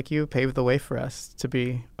people like you paved the way for us to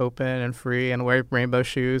be open and free and wear rainbow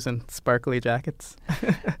shoes and sparkly jackets.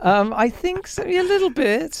 I think so, a little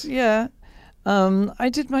bit, yeah. I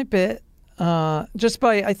did my bit, just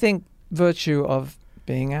by, I think, virtue of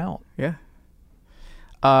being out. Yeah.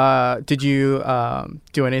 Did you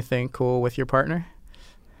do anything cool with your partner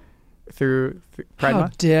through Pride How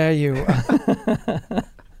Month? dare you?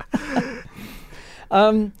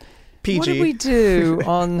 PG. What did we do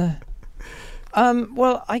on...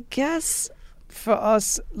 well, I guess for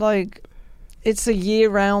us, like, it's a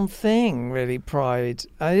year-round thing, really, Pride.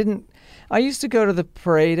 I used to go to the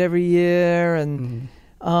parade every year, and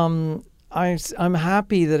I'm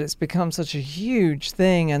happy that it's become such a huge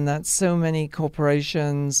thing and that so many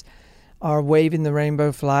corporations are waving the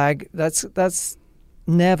rainbow flag. That's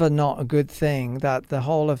never not a good thing, that the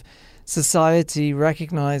whole of society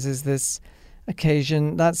recognizes this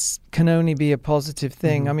occasion. That can only be a positive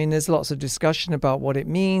thing. I mean, there's lots of discussion about what it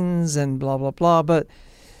means and blah, blah, blah, but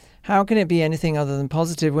how can it be anything other than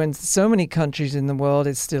positive when so many countries in the world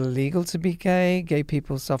it's still illegal to be gay? Gay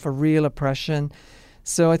people suffer real oppression.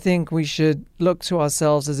 So I think we should look to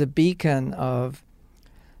ourselves as a beacon of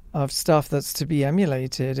stuff that's to be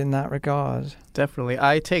emulated in that regard. Definitely.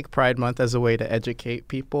 I take Pride Month as a way to educate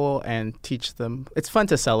people and teach them. It's fun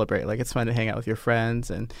to celebrate. Like, it's fun to hang out with your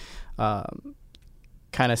friends and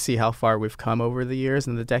kind of see how far we've come over the years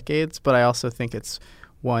and the decades. But I also think it's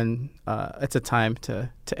a time to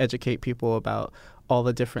educate people about all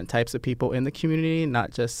the different types of people in the community,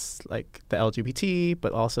 not just like the LGBT,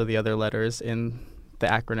 but also the other letters in the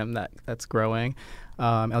acronym that's growing,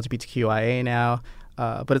 LGBTQIA now.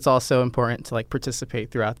 But it's also important to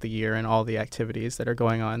participate throughout the year in all the activities that are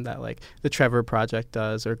going on that the Trevor Project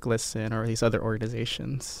does, or GLSEN, or these other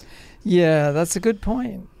organizations. Yeah, that's a good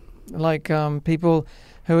point. People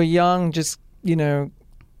who are young, just,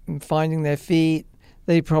 finding their feet,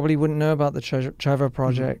 they probably wouldn't know about the Trevor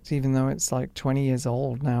Project, even though it's 20 years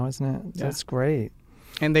old now, isn't it? Yeah. That's great.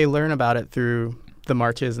 And they learn about it through the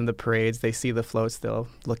marches and the parades. They see the floats, they'll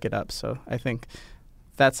look it up. So I think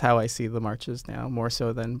that's how I see the marches now, more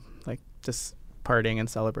so than just partying and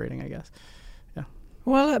celebrating, I guess. Yeah.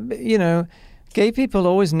 Well, gay people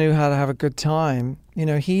always knew how to have a good time.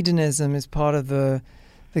 Hedonism is part of the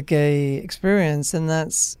gay experience, and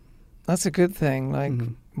that's a good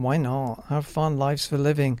thing. Why not? Have fun. Life's for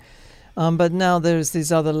living. But now there's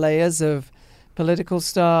these other layers of political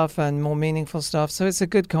stuff and more meaningful stuff. So it's a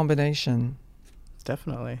good combination.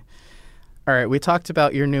 Definitely. All right, we talked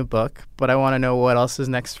about your new book, but I want to know what else is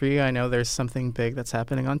next for you. I know there's something big that's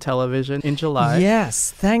happening on television in July.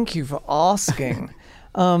 Yes, thank you for asking.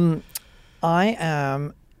 I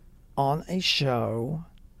am on a show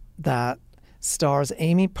that stars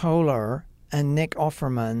Amy Poehler and Nick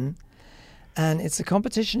Offerman, And it's a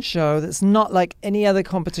competition show that's not like any other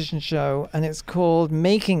competition show, and it's called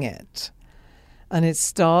Making It. And it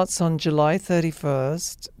starts on July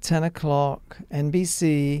 31st, 10 o'clock,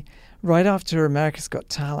 NBC, right after America's Got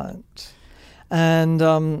Talent.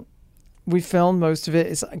 And we filmed most of it.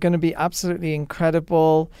 It's going to be absolutely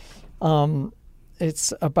incredible.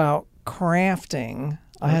 It's about crafting.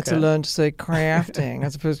 I had to learn to say crafting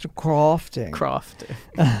as opposed to crafting. Crafting.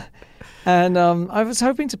 And I was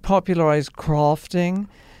hoping to popularize crafting,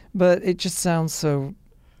 but it just sounds so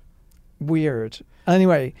weird.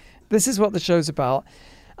 Anyway, this is what the show's about.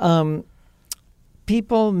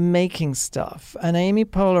 People making stuff. And Amy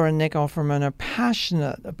Poehler and Nick Offerman are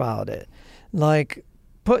passionate about it. Like,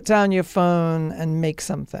 put down your phone and make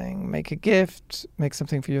something. Make a gift, make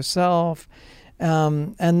something for yourself.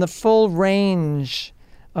 And the full range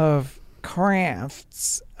of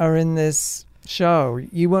crafts are in this show.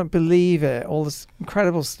 You won't believe it. All this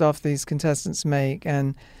incredible stuff these contestants make.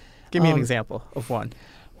 And give me an example of one.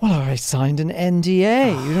 Well, I signed an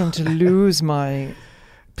NDA. You don't have to lose my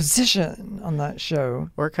position on that show.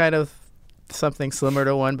 Or kind of something similar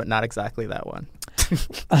to one, but not exactly that one.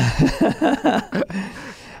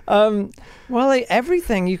 Well,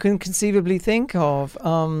 everything you can conceivably think of.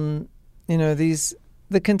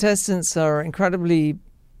 The contestants are incredibly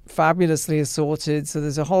fabulously assorted. So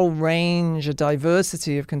there's a whole range, a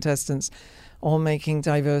diversity of contestants, all making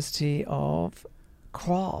diversity of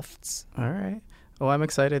crafts. All right. Well, I'm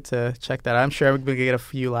excited to check that out. I'm sure I'm going to get a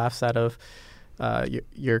few laughs out of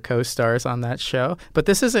your co-stars on that show. But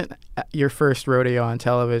this isn't your first rodeo on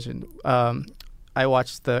television. I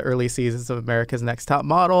watched the early seasons of America's Next Top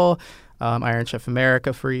Model, Iron Chef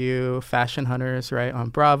America for you, Fashion Hunters, right, on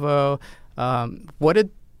Bravo. What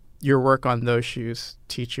did your work on those shoes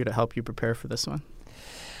teach you to help you prepare for this one?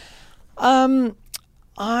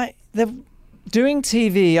 Doing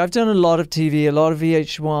TV, I've done a lot of TV, a lot of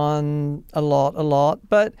VH1, a lot,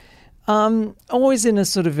 but always in a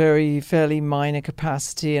sort of fairly minor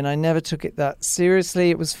capacity, and I never took it that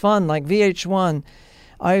seriously. It was fun. Like VH1,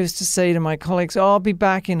 I used to say to my colleagues, I'll be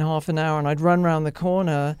back in half an hour, and I'd run around the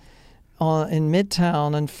corner in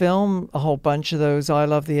Midtown and film a whole bunch of those I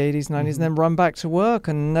Love the 80s, 90s, and then run back to work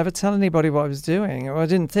and never tell anybody what I was doing. Or I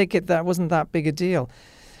didn't think that wasn't that big a deal.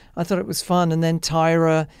 I thought it was fun. And then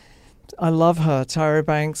Tyra, I love her. Tyra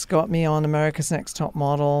Banks got me on America's Next Top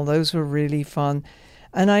Model. Those were really fun.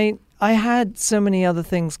 And I had so many other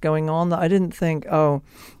things going on that I didn't think, oh,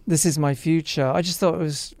 this is my future. I just thought it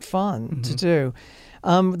was fun to do.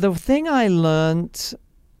 The thing I learned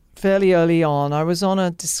fairly early on, I was on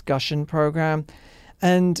a discussion program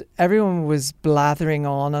and everyone was blathering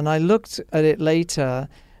on, and I looked at it later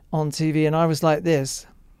on TV and I was like this,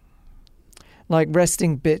 like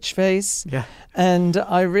resting bitch face. Yeah. And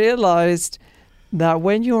I realized that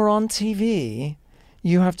when you're on TV,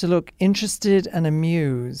 you have to look interested and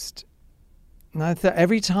amused. And I thought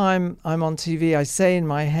every time I'm on TV, I say in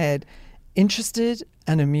my head, interested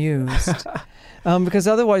and amused. Because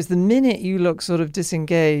otherwise, the minute you look sort of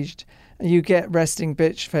disengaged, you get resting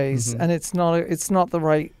bitch face, and it's not the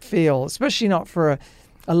right feel, especially not for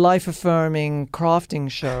a life-affirming crafting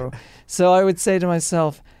show. So I would say to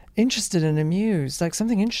myself, interested and amused, like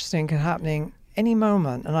something interesting could happen any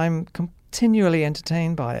moment, and I'm continually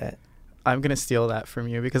entertained by it. I'm going to steal that from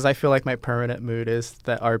you because I feel like my permanent mood is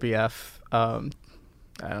that RBF.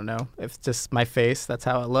 I don't know. It's just my face. That's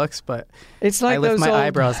how it looks. But it's like I lift my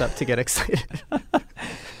eyebrows up to get excited.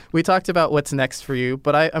 We talked about what's next for you,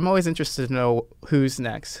 but I'm always interested to know who's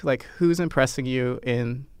next. Like, who's impressing you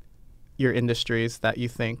in your industries that you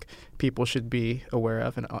think people should be aware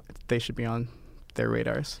of and they should be on their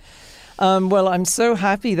radars? Well, I'm so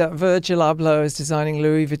happy that Virgil Abloh is designing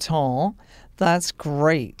Louis Vuitton. That's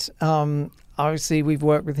great. Obviously, we've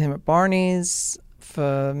worked with him at Barneys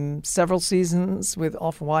for several seasons with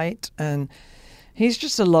Off-White, and he's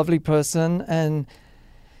just a lovely person, and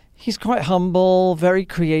he's quite humble, very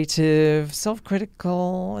creative,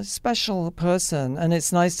 self-critical, a special person, and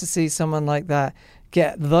it's nice to see someone like that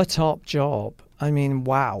get the top job. I mean,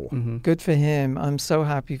 wow. Good for him. I'm so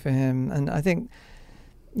happy for him, and I think,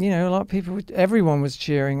 a lot of people, everyone was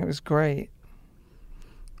cheering. It was great.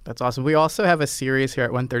 That's awesome. We also have a series here at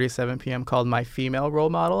 1:37 p.m. called My Female Role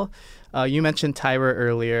Model. You mentioned Tyra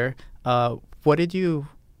earlier. What did you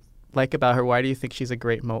like about her? Why do you think she's a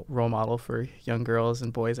great role model for young girls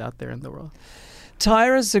and boys out there in the world?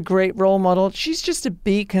 Tyra's a great role model. She's just a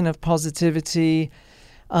beacon of positivity.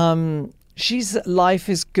 Life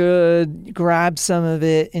is good. Grab some of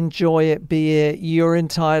it. Enjoy it. Be it. You're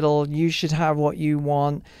entitled. You should have what you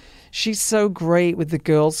want. she's so great with the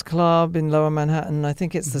Girls Club in Lower Manhattan. I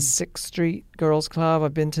think it's the 6th Street Girls Club.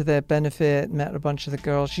 I've been to their benefit, met a bunch of the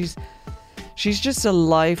girls. She's just a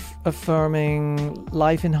life-affirming,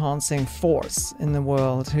 life-enhancing force in the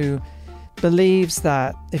world who believes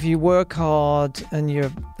that if you work hard and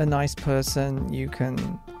you're a nice person, you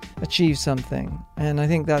can achieve something. And I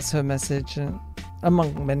think that's her message,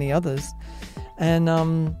 among many others. And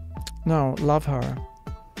love her.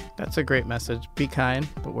 That's a great message. Be kind,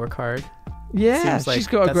 but work hard. Yeah, Seems like she's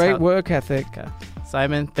got a great work ethic. Okay.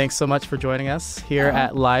 Simon, thanks so much for joining us here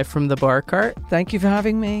at Live from the Bar Cart. Thank you for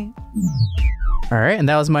having me. All right, and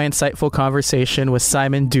that was my insightful conversation with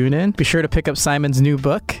Simon Doonan. Be sure to pick up Simon's new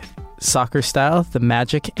book, Soccer Style, The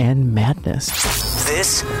Magic and Madness.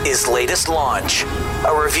 This is Latest Launch,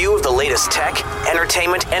 a review of the latest tech,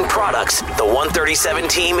 entertainment, and products the 137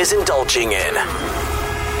 team is indulging in.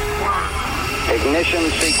 Ignition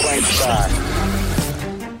sequence start.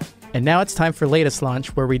 And now it's time for Latest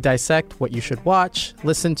Launch, where we dissect what you should watch,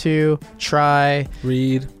 listen to, try,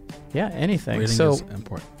 Read. Yeah, anything. Reading So is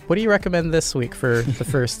important. what do you recommend this week for the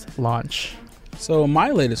first launch? So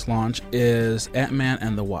my latest launch is Ant-Man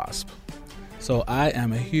and the Wasp. So I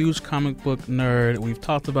am a huge comic book nerd. We've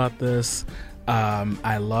talked about this.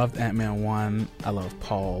 I loved Ant-Man 1. I love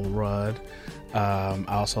Paul Rudd. I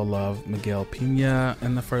also love Miguel Pena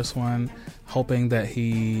in the first one, hoping that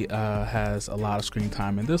he has a lot of screen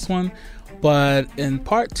time in this one. But in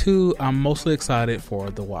part 2, I'm mostly excited for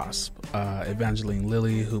The Wasp. Evangeline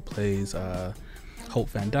Lilly, who plays Hope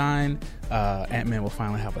Van Dyne. Ant-Man will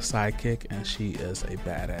finally have a sidekick, and she is a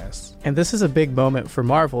badass. And this is a big moment for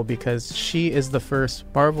Marvel because she is the first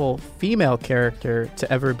Marvel female character to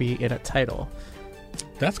ever be in a title.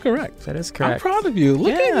 That's correct. That is correct. I'm proud of you.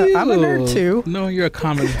 Look Yeah, at you. I'm a nerd too. No, you're a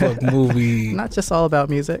comic book movie. Not just all about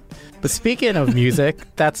music. But speaking of music,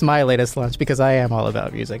 that's my latest launch because I am all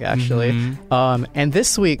about music, actually. Mm-hmm. And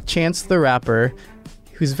this week, Chance the Rapper,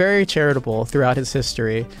 who's very charitable throughout his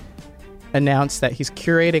history, announced that he's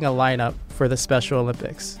curating a lineup for the Special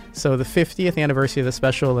Olympics. So the 50th anniversary of the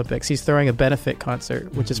Special Olympics, he's throwing a benefit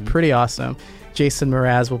concert, which is pretty awesome. Jason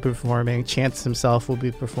Mraz will be performing. Chance himself will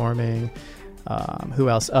be performing. Who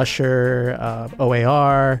else? Usher,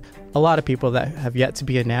 OAR, a lot of people that have yet to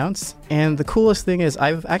be announced. And the coolest thing is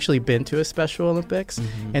I've actually been to a Special Olympics,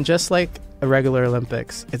 and just like a regular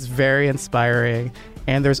Olympics, it's very inspiring.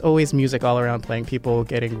 And there's always music all around playing, people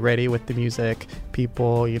getting ready with the music,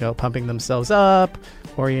 people, pumping themselves up,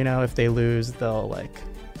 or, if they lose, they'll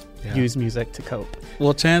use music to cope.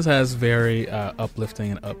 Well, Chance has very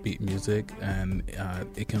uplifting and upbeat music, and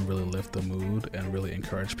it can really lift the mood and really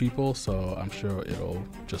encourage people. So I'm sure it'll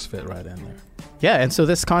just fit right in there. Yeah, and so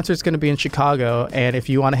this concert's going to be in Chicago, and if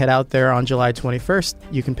you want to head out there on July 21st,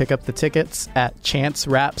 you can pick up the tickets at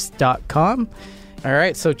chanceraps.com. All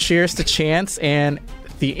right, so cheers to Chance and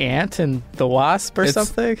the Ant and the Wasp or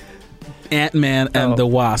something? Ant-Man and the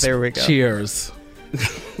Wasp. There we go. Cheers.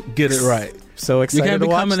 Get it right. So excited you can't to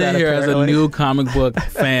be watch coming that, in here apparently. as a new comic book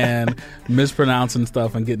fan, mispronouncing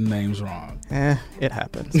stuff and getting names wrong. It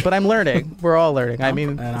happens. But I'm learning. We're all learning. I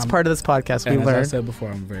mean, it's part of this podcast. We and learn. as I said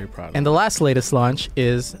before, I'm very proud of And the last latest launch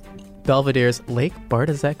is Belvedere's Lake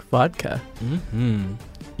Bartężek vodka. Mm-hmm.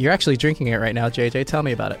 You're actually drinking it right now, JJ. Tell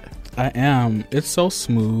me about it. I am. It's so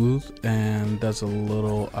smooth, and there's a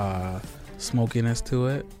little smokiness to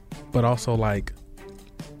it, but also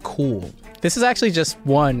cool. This is actually just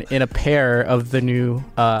one in a pair of the new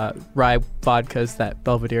rye vodkas that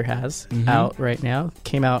Belvedere has out right now.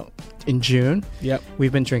 Came out in June. Yep.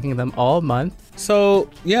 We've been drinking them all month. So,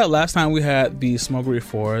 yeah, last time we had the Smokery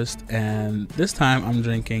Forest, and this time I'm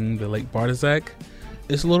drinking the Lake Bartężek.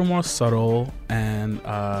 It's a little more subtle and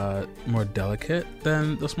more delicate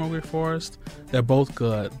than the Smokery Forest. They're both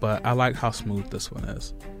good, but I like how smooth this one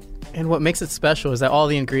is. And what makes it special is that all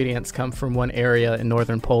the ingredients come from one area in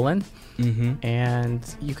northern Poland. And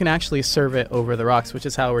you can actually serve it over the rocks, which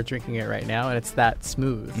is how we're drinking it right now. And it's that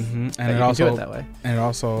smooth. And that it you also can do it that way. And it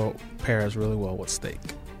also pairs really well with steak.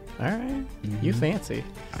 All right. You fancy.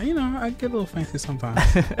 I get a little fancy sometimes.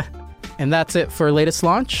 And that's it for latest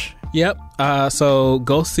launch. Yep. So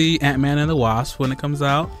go see Ant-Man and the Wasp when it comes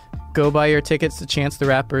out. Go buy your tickets to Chance the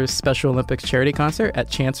Rapper's Special Olympics charity concert at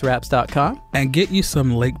chanceraps.com. And get you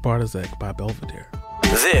some Lake Bartężek by Belvedere.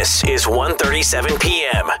 This is 1:37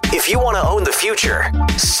 p.m. If you want to own the future,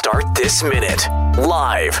 start this minute.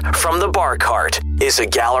 Live from the Bar Cart is a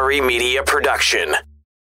Gallery Media production.